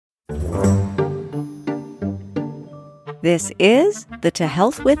This is the To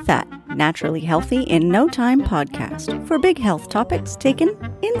Health With That, Naturally Healthy in No Time podcast for big health topics taken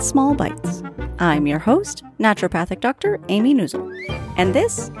in small bites. I'm your host, naturopathic Dr. Amy Newsel, and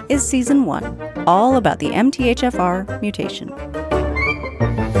this is Season 1, all about the MTHFR mutation.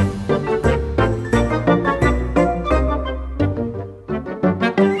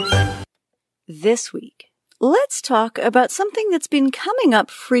 This week, let's talk about something that's been coming up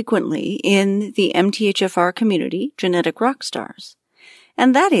frequently in the MTHFR community, Genetic Rockstars.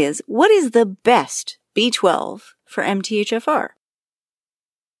 And that is, what is the best B12 for MTHFR?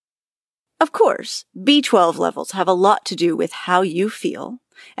 Of course, B12 levels have a lot to do with how you feel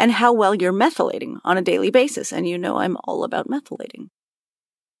and how well you're methylating on a daily basis. And you know I'm all about methylating.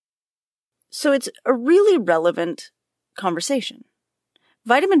 So it's a really relevant conversation.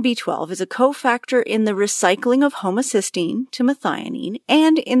 Vitamin B12 is a cofactor in the recycling of homocysteine to methionine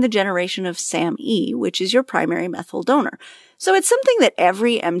and in the generation of SAMe, which is your primary methyl donor. So it's something that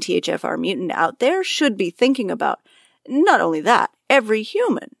every MTHFR mutant out there should be thinking about. Not only that, every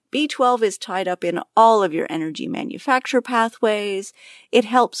human. B12 is tied up in all of your energy manufacture pathways. It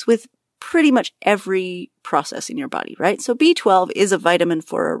helps with pretty much every process in your body, right? So B12 is a vitamin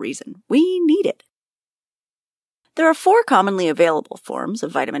for a reason. We need it. There are 4 commonly available forms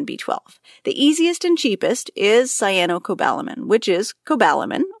of vitamin B12. The easiest and cheapest is cyanocobalamin, which is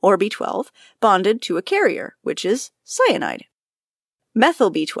cobalamin, or B12, bonded to a carrier, which is cyanide.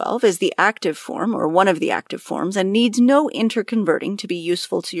 Methyl B12 is the active form, or one of the active forms, and needs no interconverting to be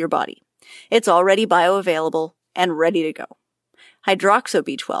useful to your body. It's already bioavailable and ready to go. Hydroxy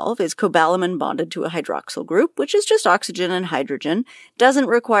B12 is cobalamin bonded to a hydroxyl group, which is just oxygen and hydrogen, doesn't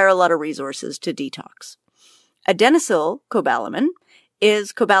require a lot of resources to detox. Adenosine Cobalamin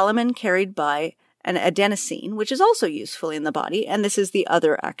is cobalamin carried by an adenosine, which is also useful in the body, and this is the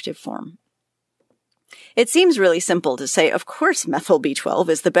other active form. It seems really simple to say, of course, methyl B12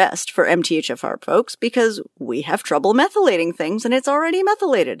 is the best for MTHFR folks because we have trouble methylating things and it's already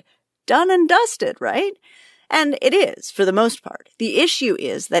methylated. Done and dusted, right? And it is, for the most part. The issue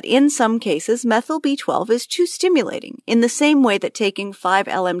is that in some cases, methyl B12 is too stimulating, in the same way that taking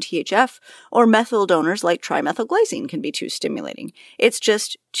 5-LMTHF or methyl donors like trimethylglycine can be too stimulating. It's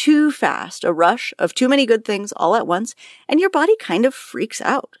just too fast, a rush of too many good things all at once, and your body kind of freaks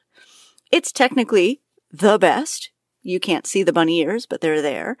out. It's technically the best. You can't see the bunny ears, but they're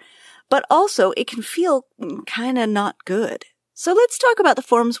there. But also, it can feel kind of not good. So let's talk about the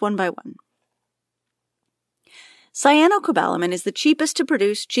forms one by one. Cyanocobalamin is the cheapest to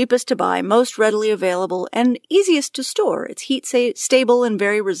produce, cheapest to buy, most readily available, and easiest to store. It's heat stable and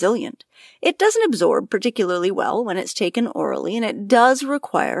very resilient. It doesn't absorb particularly well when it's taken orally, and it does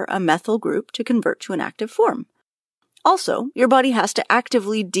require a methyl group to convert to an active form. Also, your body has to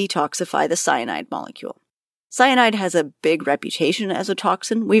actively detoxify the cyanide molecule. Cyanide has a big reputation as a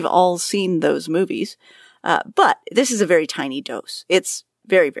toxin. We've all seen those movies. But this is a very tiny dose. It's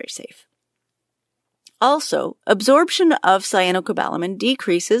very, very safe. Also, absorption of cyanocobalamin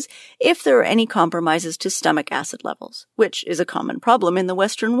decreases if there are any compromises to stomach acid levels, which is a common problem in the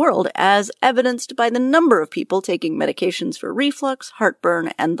Western world, as evidenced by the number of people taking medications for reflux,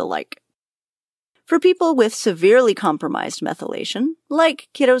 heartburn, and the like. For people with severely compromised methylation, like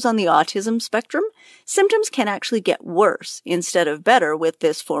kiddos on the autism spectrum, symptoms can actually get worse instead of better with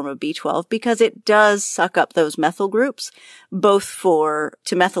this form of B12 because it does suck up those methyl groups, both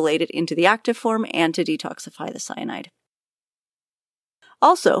to methylate it into the active form and to detoxify the cyanide.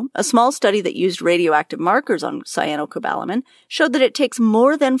 Also, a small study that used radioactive markers on cyanocobalamin showed that it takes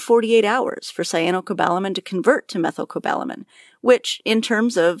more than 48 hours for cyanocobalamin to convert to methylcobalamin, which, in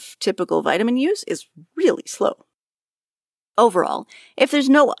terms of typical vitamin use, is really slow. Overall, if there's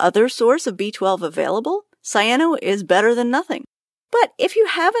no other source of B12 available, cyano is better than nothing. But if you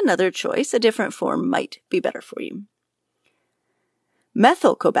have another choice, a different form might be better for you.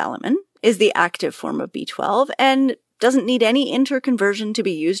 Methylcobalamin is the active form of B12 and doesn't need any interconversion to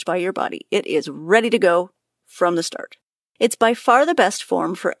be used by your body. It is ready to go from the start. It's by far the best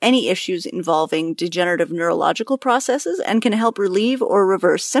form for any issues involving degenerative neurological processes and can help relieve or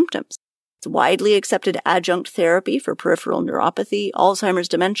reverse symptoms. It's widely accepted adjunct therapy for peripheral neuropathy, Alzheimer's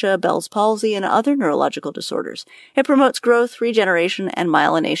dementia, Bell's palsy, and other neurological disorders. It promotes growth, regeneration, and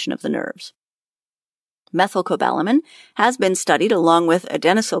myelination of the nerves. Methylcobalamin has been studied along with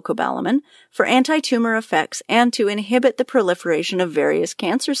adenosylcobalamin for anti-tumor effects and to inhibit the proliferation of various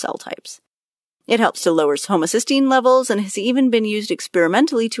cancer cell types. It helps to lower homocysteine levels and has even been used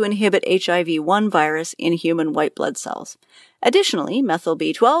experimentally to inhibit HIV-1 virus in human white blood cells. Additionally, methyl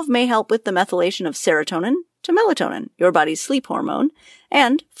B12 may help with the methylation of serotonin, to melatonin, your body's sleep hormone,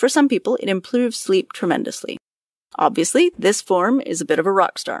 and for some people it improves sleep tremendously. Obviously, this form is a bit of a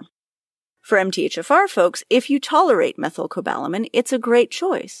rock star. For MTHFR folks, if you tolerate methylcobalamin, it's a great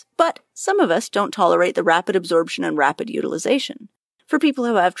choice. But some of us don't tolerate the rapid absorption and rapid utilization. For people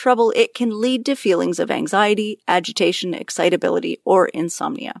who have trouble, it can lead to feelings of anxiety, agitation, excitability, or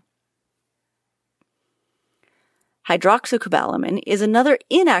insomnia. Hydroxycobalamin is another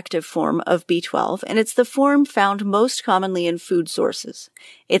inactive form of B12, and it's the form found most commonly in food sources.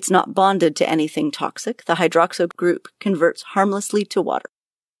 It's not bonded to anything toxic. The hydroxy group converts harmlessly to water.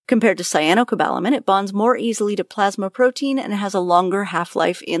 Compared to cyanocobalamin, it bonds more easily to plasma protein and has a longer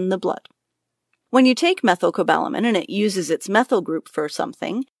half-life in the blood. When you take methylcobalamin and it uses its methyl group for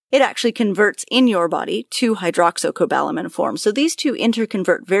something, it actually converts in your body to hydroxycobalamin form. So these two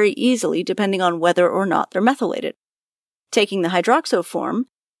interconvert very easily depending on whether or not they're methylated. Taking the hydroxo form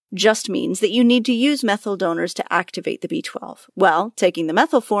just means that you need to use methyl donors to activate the B12. Well, taking the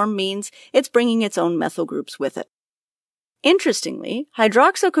methyl form means it's bringing its own methyl groups with it. Interestingly,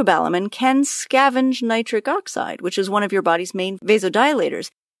 hydroxycobalamin can scavenge nitric oxide, which is one of your body's main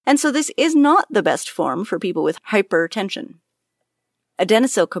vasodilators, and so this is not the best form for people with hypertension.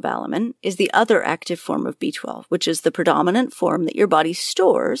 Adenosine is the other active form of B12, which is the predominant form that your body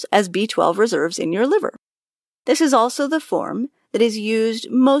stores as B12 reserves in your liver. This is also the form that is used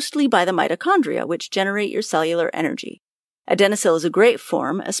mostly by the mitochondria, which generate your cellular energy. Adenosine is a great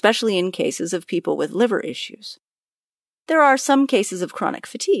form, especially in cases of people with liver issues. There are some cases of chronic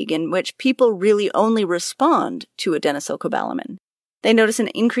fatigue in which people really only respond to adenosine. They notice an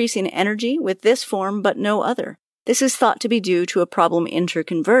increase in energy with this form but no other. This is thought to be due to a problem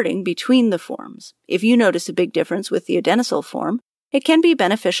interconverting between the forms. If you notice a big difference with the adenosine form, it can be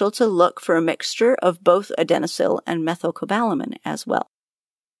beneficial to look for a mixture of both adenosine and methylcobalamin as well.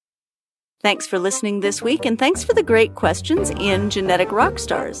 Thanks for listening this week, and thanks for the great questions in Genetic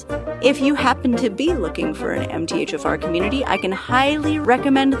Rockstars. If you happen to be looking for an MTHFR community, I can highly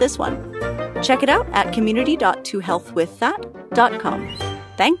recommend this one. Check it out at community.tohealthwiththat.com.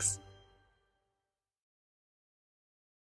 Thanks.